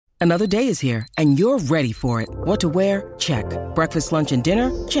Another day is here, and you're ready for it. What to wear? Check. Breakfast, lunch, and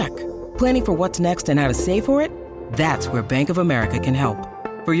dinner? Check. Planning for what's next and how to save for it? That's where Bank of America can help.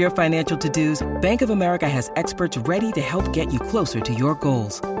 For your financial to-dos, Bank of America has experts ready to help get you closer to your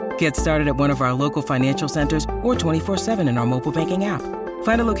goals. Get started at one of our local financial centers or 24/7 in our mobile banking app.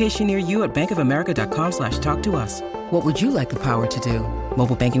 Find a location near you at bankofamerica.com/talktous. What would you like the power to do?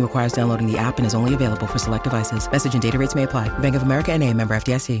 Mobile banking requires downloading the app and is only available for select devices. Message and data rates may apply. Bank of America N.A., member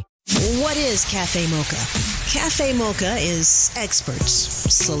FDIC. What is Cafe Mocha? Cafe Mocha is experts,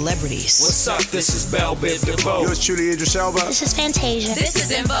 celebrities. What's up? This is Bell Biv DeVoe. Yours truly, Idris Elba. This is Fantasia. This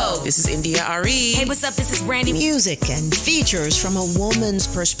is En Vogue. This is India Ari. Hey, what's up? This is Brandy. Music and features from a woman's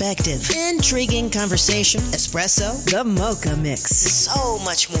perspective. Intriguing conversation, espresso, the Mocha Mix. So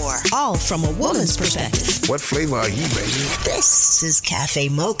much more. All from a woman's perspective. What flavor are you, baby? This is Cafe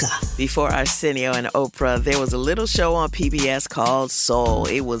Mocha. Before Arsenio and Oprah, there was a little show on PBS called Soul.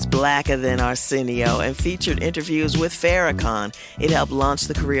 It was blacker than Arsenio and featured interviews with Farrakhan. It helped launch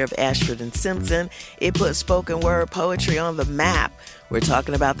the career of Ashford and Simpson. It put spoken word poetry on the map. We're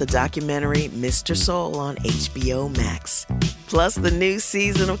talking about the documentary Mr. Soul on HBO Max. Plus, the new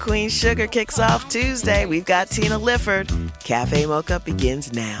season of Queen Sugar kicks off Tuesday. We've got Tina Lifford. Cafe Mocha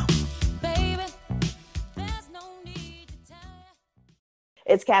begins now.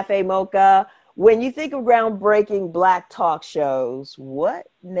 It's Cafe Mocha. When you think of groundbreaking Black talk shows, what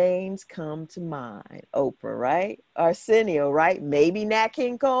names come to mind? Oprah, right? Arsenio, right? Maybe Nat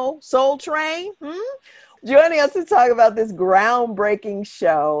King Cole? Soul Train? Joining us to talk about this groundbreaking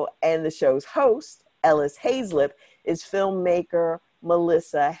show and the show's host, Ellis Haizlip, is filmmaker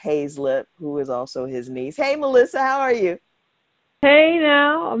Melissa Haizlip, who is also his niece. Hey, Melissa, how are you? Hey,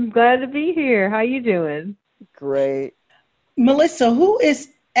 now. I'm glad to be here. How you doing? Great. Melissa, who is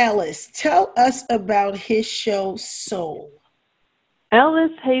Ellis? Tell us about his show, Soul.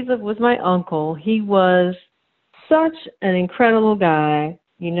 Ellis Haizlip was my uncle. He was such an incredible guy.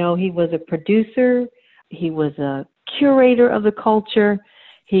 You know, he was a producer. He was a curator of the culture.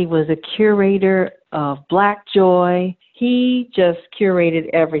 He was a curator of Black joy. He just curated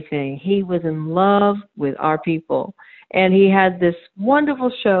everything. He was in love with our people. And he had this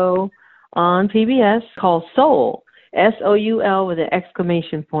wonderful show on PBS called Soul. Soul with an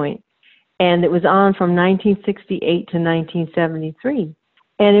exclamation point. And it was on from 1968 to 1973.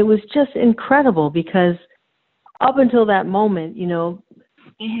 And it was just incredible because up until that moment, you know,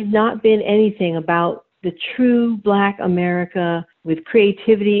 there had not been anything about the true Black America with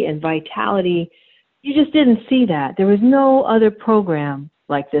creativity and vitality. You just didn't see that. There was no other program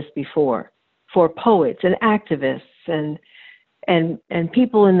like this before for poets and activists and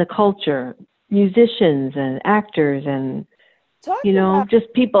people in the culture, musicians and actors and,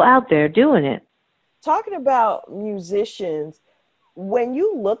 just people out there doing it. Talking about musicians, when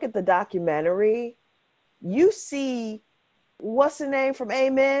you look at the documentary, you see, what's the name from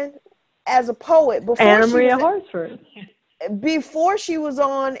Amen? As a poet. Anna Maria Horsford. Before she was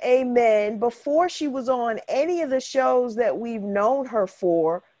on Amen, before she was on any of the shows that we've known her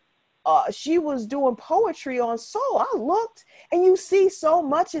for, she was doing poetry on Soul. I looked, and you see so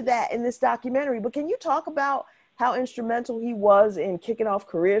much of that in this documentary. But can you talk about how instrumental he was in kicking off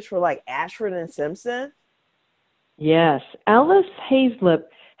careers for like Ashford and Simpson? Yes. Ellis Haizlip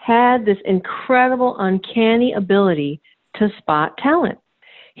had this incredible, uncanny ability to spot talent.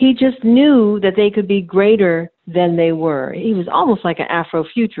 He just knew that they could be greater than they were. He was almost like an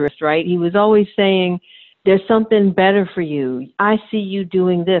Afrofuturist, right? He was always saying, there's something better for you. I see you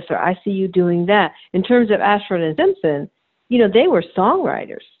doing this, or I see you doing that. In terms of Ashford and Simpson, they were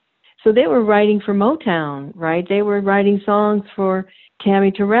songwriters. So they were writing for Motown, right? They were writing songs for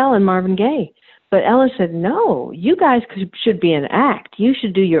Tammy Terrell and Marvin Gaye. But Ellis said, no, you guys should be an act. You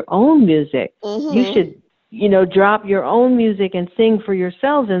should do your own music. Mm-hmm. You should, drop your own music and sing for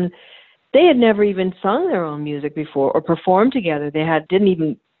yourselves. And they had never even sung their own music before or performed together. They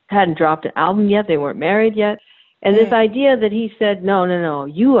hadn't dropped an album yet. They weren't married yet. And this idea that he said, no,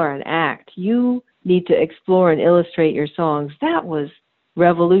 you are an act. You need to explore and illustrate your songs. That was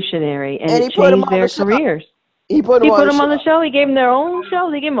revolutionary, and it changed their careers. He put them on the show. He gave them their own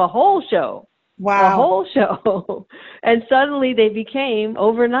show. They gave them a whole show. Wow. A whole show. And suddenly they became,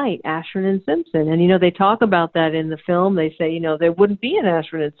 overnight, Ashford and Simpson. And, they talk about that in the film. They say, there wouldn't be an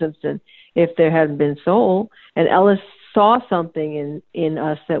Ashford and Simpson if there hadn't been Soul. And Ellis saw something in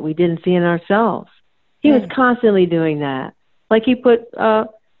us that we didn't see in ourselves. He was constantly doing that. Like he put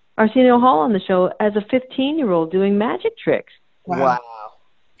Arsenio Hall on the show as a 15-year-old doing magic tricks. Wow.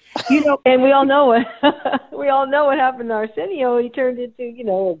 And we all know what happened to Arsenio. He turned into,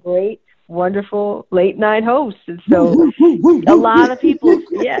 a great wonderful late night host. And so a lot of people,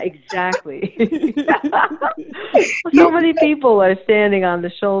 yeah, exactly. So many people are standing on the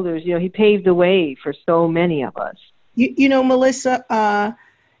shoulders. You know, he paved the way for so many of us. You know, Melissa,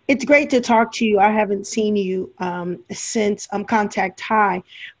 it's great to talk to you. I haven't seen you since Contact High.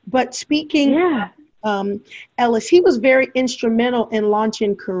 But speaking Ellis, he was very instrumental in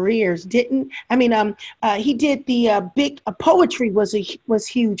launching careers. He did the big poetry was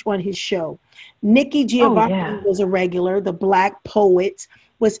huge on his show. Nikki Giovanni was a regular, the Black Poets.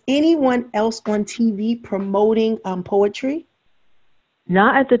 Was anyone else on TV promoting poetry?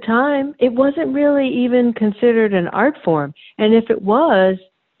 Not at the time. It wasn't really even considered an art form. And if it was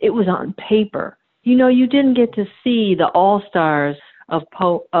on paper. You know, you didn't get to see the all-stars of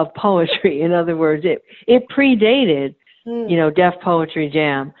poetry. In other words, it predated, Def Poetry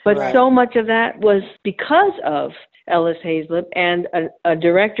Jam. But so much of that was because of Ellis Haizlip and a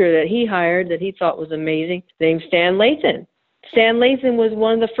director that he hired that he thought was amazing, named Stan Lathan. Stan Lathan was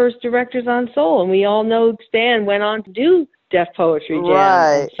one of the first directors on Soul, and we all know Stan went on to do Def Poetry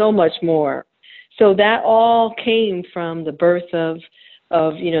Jam and so much more. So that all came from the birth of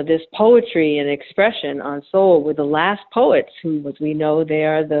this poetry and expression on Soul with the Last Poets, who, as we know, they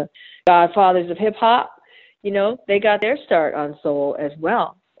are the godfathers of hip hop. You know, they got their start on Soul as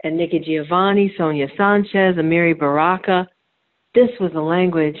well. And Nikki Giovanni, Sonia Sanchez, Amiri Baraka. This was the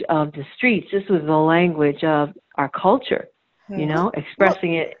language of the streets. This was the language of our culture,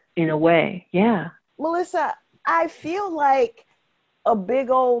 expressing it in a way. Yeah. Melissa, I feel like a big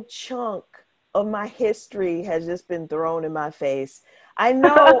old chunk of my history has just been thrown in my face. I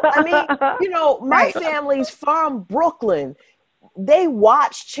know, my family's from Brooklyn. They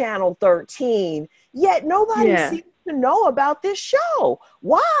watch Channel 13, yet nobody seems to know about this show.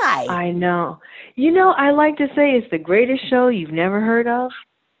 Why? I know. I like to say it's the greatest show you've never heard of.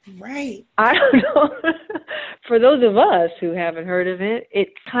 Right. I don't know. For those of us who haven't heard of it, it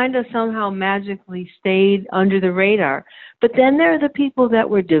kind of somehow magically stayed under the radar. But then there are the people that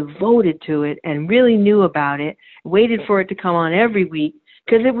were devoted to it and really knew about it, waited for it to come on every week,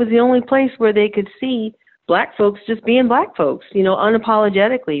 because it was the only place where they could see Black folks just being Black folks,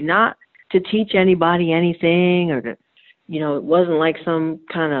 unapologetically, not to teach anybody anything or to, it wasn't like some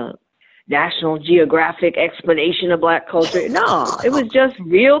kind of National Geographic explanation of Black culture. No, it was just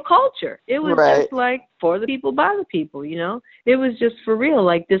real culture. It was just like for the people, by the people, It was just for real.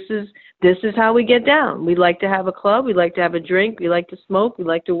 Like, this is how we get down. We like to have a club. We like to have a drink. We like to smoke. We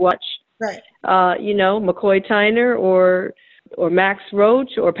like to watch, McCoy Tyner or Max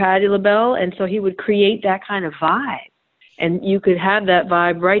Roach or Patti LaBelle. And so he would create that kind of vibe. And you could have that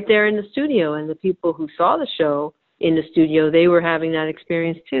vibe right there in the studio. And the people who saw the show in the studio, they were having that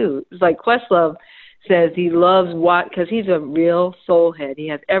experience too. It's like Questlove says he loves because he's a real soul head. He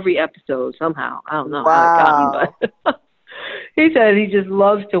has every episode somehow. I don't know how it got him, but he says he just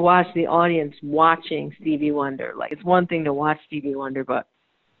loves to watch the audience watching Stevie Wonder. Like, it's one thing to watch Stevie Wonder, but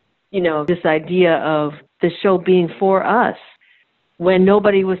this idea of the show being for us when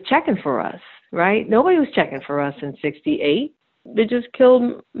nobody was checking for us, right? Nobody was checking for us in 1968. They just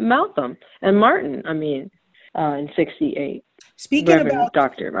killed Malcolm and Martin. In 1968. Speaking about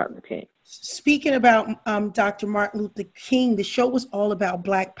Dr. Martin Luther King. Speaking about Dr. Martin Luther King, the show was all about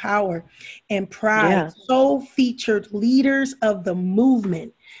Black power and pride. Yeah. So featured leaders of the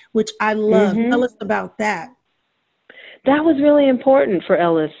movement, which I love. Tell us about that. That was really important for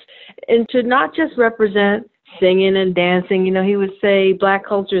Ellis, and to not just represent singing and dancing. He would say Black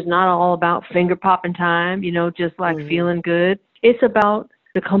culture is not all about finger popping time, just like feeling good. It's about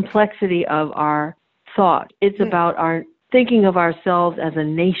the complexity of our thought. It's about our thinking of ourselves as a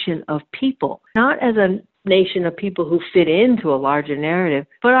nation of people, not as a nation of people who fit into a larger narrative,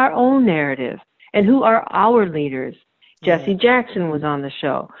 but our own narrative. And who are our leaders? Jesse Jackson was on the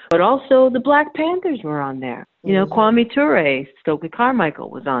show, but also the Black Panthers were on there. Kwame Ture, Stokely Carmichael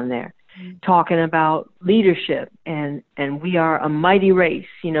was on there talking about leadership and we are a mighty race.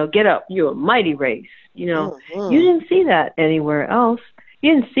 Get up, you're a mighty race. You didn't see that anywhere else.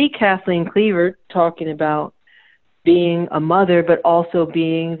 You didn't see Kathleen Cleaver talking about being a mother, but also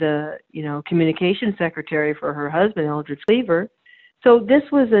being the, communication secretary for her husband, Eldridge Cleaver. So this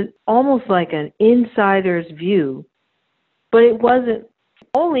was almost like an insider's view, but it wasn't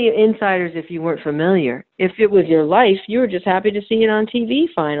only insiders if you weren't familiar. If it was your life, you were just happy to see it on TV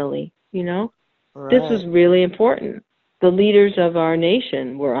finally, Right. This was really important. The leaders of our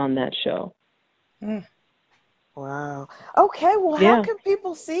nation were on that show. Wow. Okay, well, how can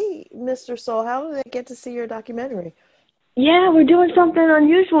people see Mr. Soul? How do they get to see your documentary? Yeah, we're doing something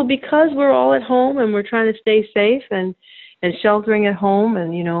unusual because we're all at home and we're trying to stay safe. And, and sheltering at home.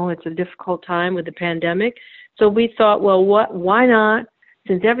 And, it's a difficult time with the pandemic. So we thought, well, why not,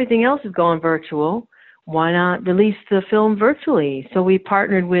 since everything else is going virtual, why not release the film virtually? So we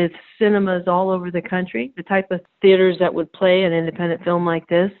partnered with cinemas all over the country, the type of theaters that would play an independent film like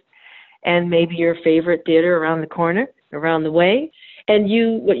this, and maybe your favorite theater around the corner, around the way. And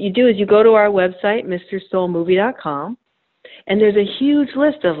what you do is you go to our website, MrSoulMovie.com, and there's a huge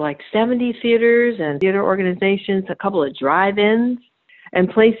list of like 70 theaters and theater organizations, a couple of drive-ins, and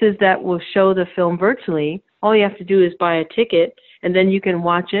places that will show the film virtually. All you have to do is buy a ticket, and then you can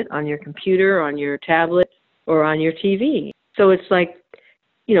watch it on your computer, on your tablet, or on your TV. So it's like,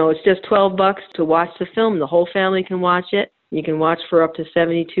 it's just $12 to watch the film. The whole family can watch it. You can watch for up to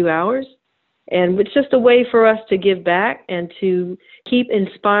 72 hours. And it's just a way for us to give back and to keep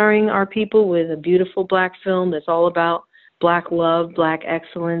inspiring our people with a beautiful Black film that's all about Black love, Black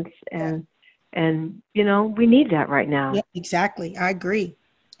excellence. And we need that right now. Yeah, exactly. I agree.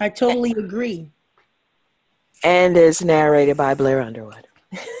 I totally agree. And it's narrated by Blair Underwood.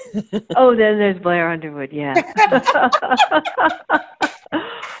 Oh, then there's Blair Underwood, yeah.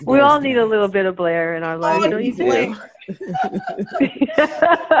 We all need a little bit of Blair in our lives, don't you think?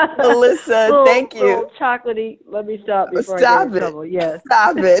 Melissa, thank you. Little chocolatey. Let me stop before I get in trouble. Yes.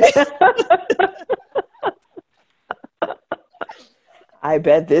 Stop it. I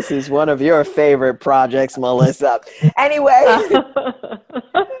bet this is one of your favorite projects, Melissa. Anyway,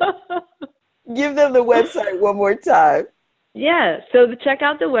 give them the website one more time. Yeah, so check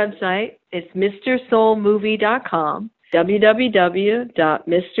out the website. It's MrSoulMovie.com,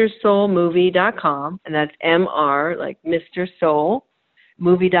 www.MrSoulMovie.com, and that's MR, like Mr. Soul,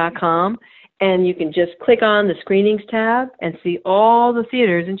 movie.com. And you can just click on the screenings tab and see all the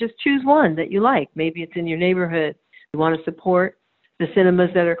theaters and just choose one that you like. Maybe it's in your neighborhood. You want to support the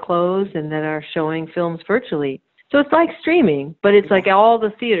cinemas that are closed and that are showing films virtually. So it's like streaming, but it's like all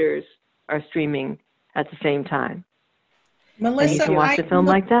the theaters are streaming at the same time. Melissa, and you can watch a film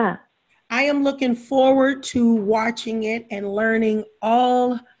like that. I am looking forward to watching it and learning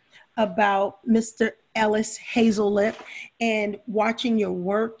all about Mr. Ellis Hazelip and watching your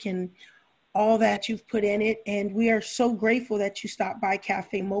work and all that you've put in it. And we are so grateful that you stopped by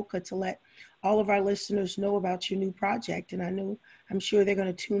Cafe Mocha to let all of our listeners know about your new project. And I'm sure they're going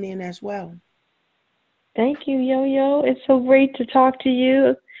to tune in as well. Thank you, Yo-Yo. It's so great to talk to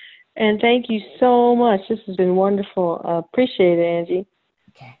you. And thank you so much. This has been wonderful. I appreciate it, Angie.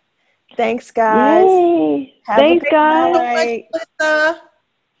 Okay. Thanks, guys. Yay. Thanks, guys. Melissa.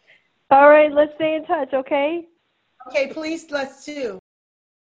 All right, let's stay in touch, okay? Okay, please, let's do.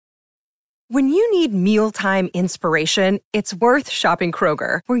 When you need mealtime inspiration, it's worth shopping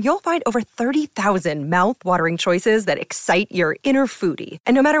Kroger, where you'll find over 30,000 mouth-watering choices that excite your inner foodie.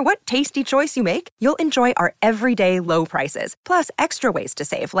 And no matter what tasty choice you make, you'll enjoy our everyday low prices, plus extra ways to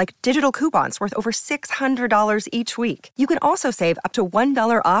save, like digital coupons worth over $600 each week. You can also save up to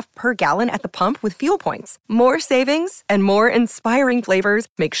 $1 off per gallon at the pump with fuel points. More savings and more inspiring flavors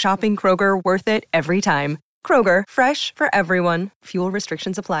make shopping Kroger worth it every time. Kroger, fresh for everyone. Fuel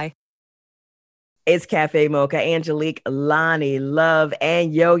restrictions apply. It's Cafe Mocha, Angelique, Lonnie, Love,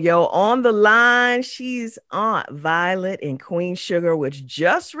 and Yo-Yo on the line. She's Aunt Violet in Queen Sugar, which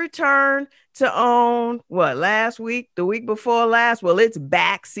just returned to own, last week, the week before last? Well, it's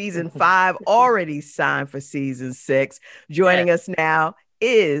back, season 5, already signed for season 6. Joining us now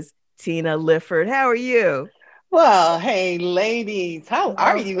is Tina Lifford. How are you? Well, hey, ladies, how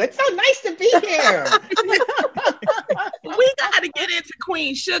are you? It's so nice to be here. We got to get into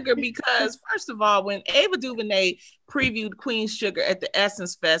Queen Sugar because, first of all, when Ava DuVernay previewed Queen Sugar at the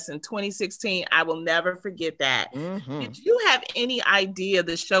Essence Fest in 2016, I will never forget that. Mm-hmm. Did you have any idea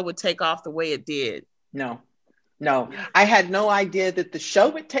the show would take off the way it did? No. I had no idea that the show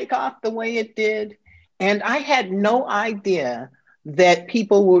would take off the way it did. And I had no idea that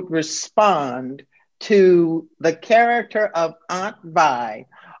people would respond to the character of Aunt Vi,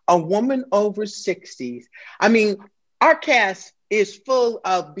 a woman over 60s. I mean, our cast is full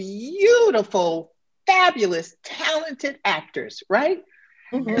of beautiful, fabulous, talented actors, right?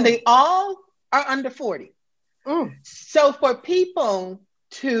 Mm-hmm. And they all are under 40. Mm. So for people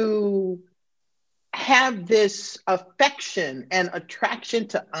to have this affection and attraction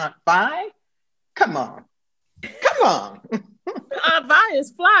to Aunt Vi, come on. Aunt Vi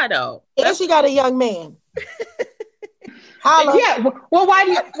is fly though. And she got a young man. Yeah. Well, why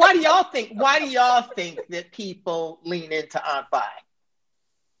do y'all think that people lean into Aunt Vi?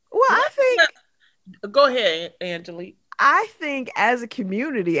 Well, I think. Go ahead, Angelique. I think as a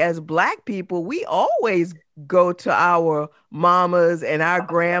community, as Black people, we always go to our mamas and our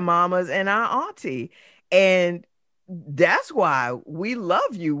grandmamas and our auntie. And that's why we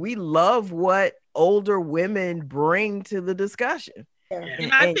love you. We love what older women bring to the discussion.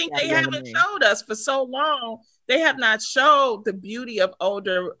 And I think they haven't showed us for so long. They have not showed the beauty of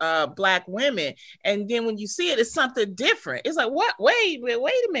older Black women. And then when you see it, it's something different. It's like, what? Wait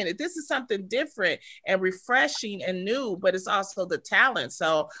a minute. This is something different and refreshing and new, but it's also the talent.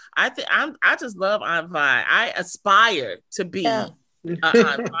 So I just love Aunt Vi. I aspire to be Aunt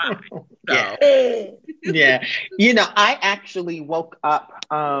Vi. So. Yeah. I actually woke up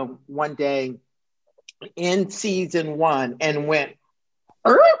one day in season 1 and went,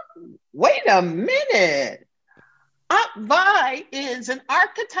 wait a minute. Aunt Vi is an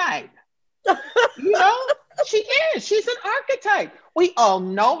archetype. She is. She's an archetype. We all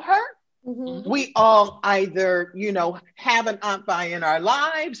know her. Mm-hmm. We all either, have an Aunt Vi in our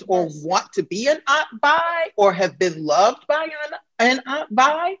lives or want to be an Aunt Vi or have been loved by an Aunt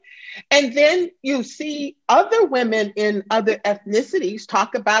Vi. And then you see other women in other ethnicities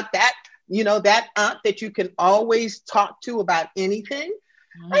talk about that, that aunt that you can always talk to about anything.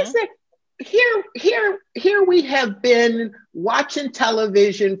 Mm-hmm. I said, here we have been watching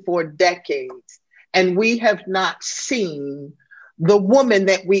television for decades, and we have not seen the woman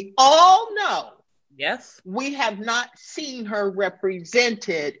that we all know. Yes. We have not seen her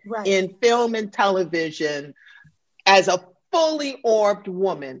represented in film and television as a fully orbed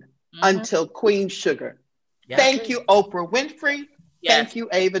woman until Queen Sugar. Yes. Thank you, Oprah Winfrey. Yes. Thank you,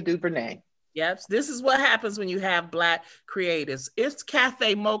 Ava DuVernay. Yes, this is what happens when you have Black creators. It's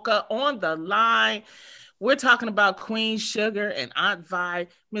Cafe Mocha on the line. We're talking about Queen Sugar and Aunt Vi.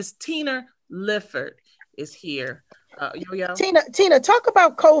 Miss Tina Lifford is here. Yo-Yo. Tina, talk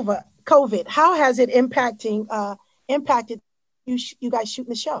about COVID. How has it impacted you guys shooting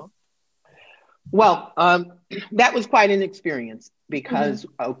the show? Well, that was quite an experience because,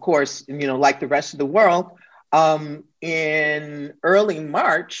 of course, like the rest of the world, in early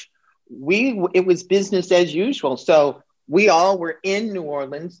March, it was business as usual. So we all were in New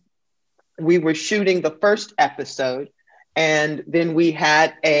Orleans. We were shooting the first episode, and then we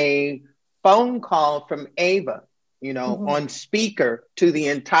had a phone call from Ava, on speaker to the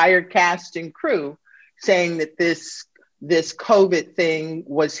entire cast and crew saying that this COVID thing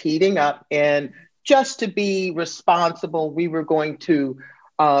was heating up, and just to be responsible, we were going to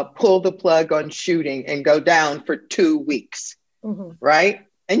pull the plug on shooting and go down for 2 weeks, right?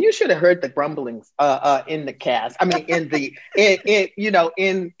 And you should have heard the grumblings in the cast. I mean, in the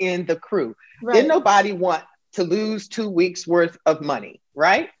crew. Right. Didn't nobody want to lose 2 weeks worth of money,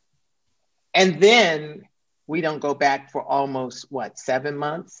 right? And then we don't go back for almost 7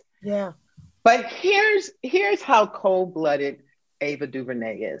 months? Yeah. But here's how cold-blooded Ava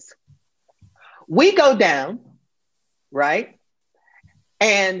DuVernay is. We go down, right?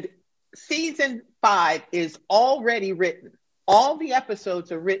 And season 5 is already written. All the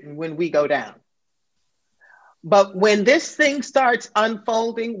episodes are written when we go down. But when this thing starts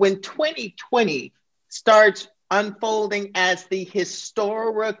unfolding, when 2020 starts unfolding as the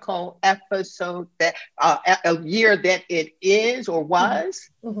historical episode that a year that it is or was,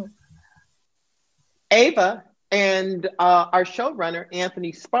 Ava and our showrunner,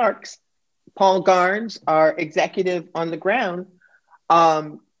 Anthony Sparks, Paul Garnes, our executive on the ground,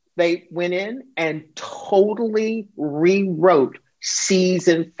 they went in and totally rewrote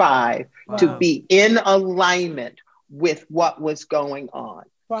season 5 to be in alignment with what was going on.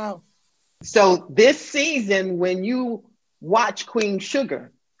 Wow. So this season, when you watch Queen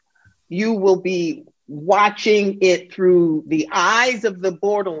Sugar, you will be watching it through the eyes of the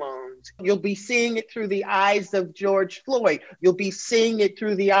Bordelons. You'll be seeing it through the eyes of George Floyd. You'll be seeing it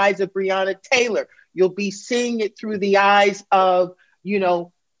through the eyes of Breonna Taylor. You'll be seeing it through the eyes of,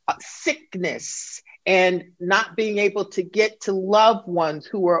 sickness and not being able to get to loved ones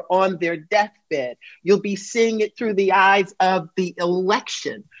who are on their deathbed. You'll be seeing it through the eyes of the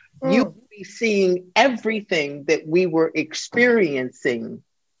election. You'll be seeing everything that we were experiencing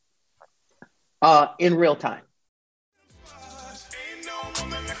in real time.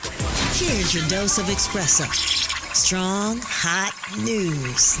 Here's your dose of espresso. Strong, hot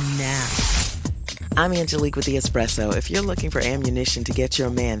news now. I'm Angelique with The Espresso. If you're looking for ammunition to get your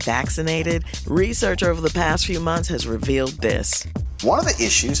man vaccinated, research over the past few months has revealed this. One of the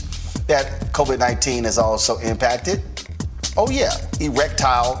issues that COVID-19 has also impacted,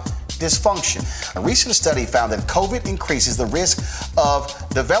 erectile dysfunction. A recent study found that COVID increases the risk of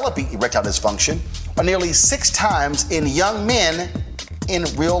developing erectile dysfunction by nearly 6 times in young men in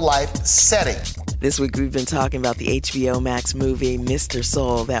real-life settings. This week, we've been talking about the HBO Max movie, Mr.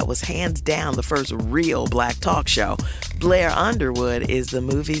 Soul, that was hands down the first real Black talk show. Blair Underwood is the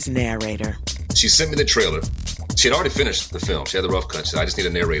movie's narrator. She sent me the trailer. She had already finished the film. She had the rough cut. She said, I just need a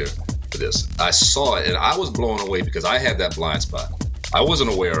narrator for this. I saw it, and I was blown away because I had that blind spot. I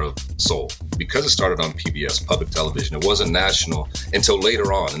wasn't aware of Soul because it started on PBS, public television. It wasn't national until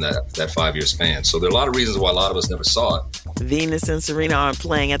later on in that 5-year span. So there are a lot of reasons why a lot of us never saw it. Venus and Serena aren't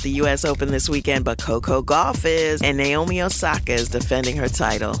playing at the U.S. Open this weekend, but Coco Gauff is, and Naomi Osaka is defending her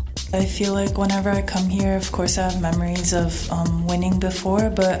title. I feel like whenever I come here, of course, I have memories of winning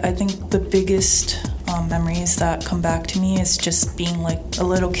before, but I think the biggest memories that come back to me is just being like a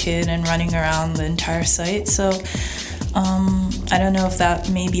little kid and running around the entire site. So I don't know if that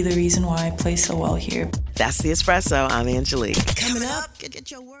may be the reason why I play so well here. That's The Espresso. I'm Angelique. Coming up, get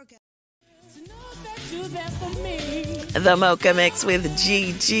your workout. The Mocha Mix with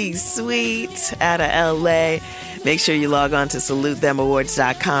Gigi Sweet out of LA. Make sure you log on to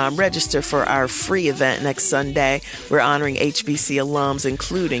SaluteThem.Awards.com. Register for our free event next Sunday. We're honoring HBC alums,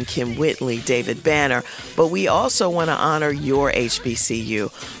 including Kim Whitley, David Banner. But we also want to honor your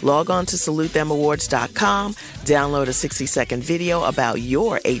HBCU. Log on to SaluteThem.Awards.com. Download a 60-second video about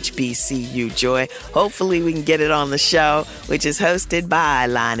your HBCU joy. Hopefully we can get it on the show, which is hosted by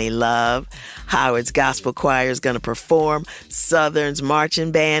Lonnie Love. Howard's Gospel Choir is going to perform. Southern's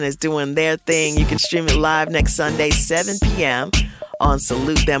Marching Band is doing their thing. You can stream it live next Sunday, 7 p.m. on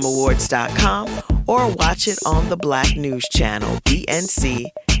SaluteThem.Awards.com or watch it on the Black News Channel, BNC,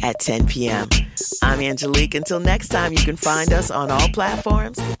 at 10 p.m. I'm Angelique. Until next time, you can find us on all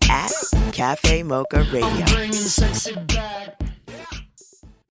platforms at Cafe Mocha Radio.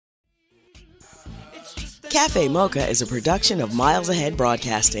 Cafe Mocha is a production of Miles Ahead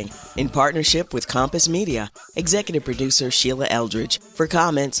Broadcasting in partnership with Compass Media. Executive producer Sheila Eldridge. For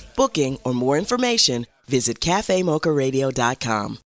comments, booking, or more information, visit cafemocharadio.com.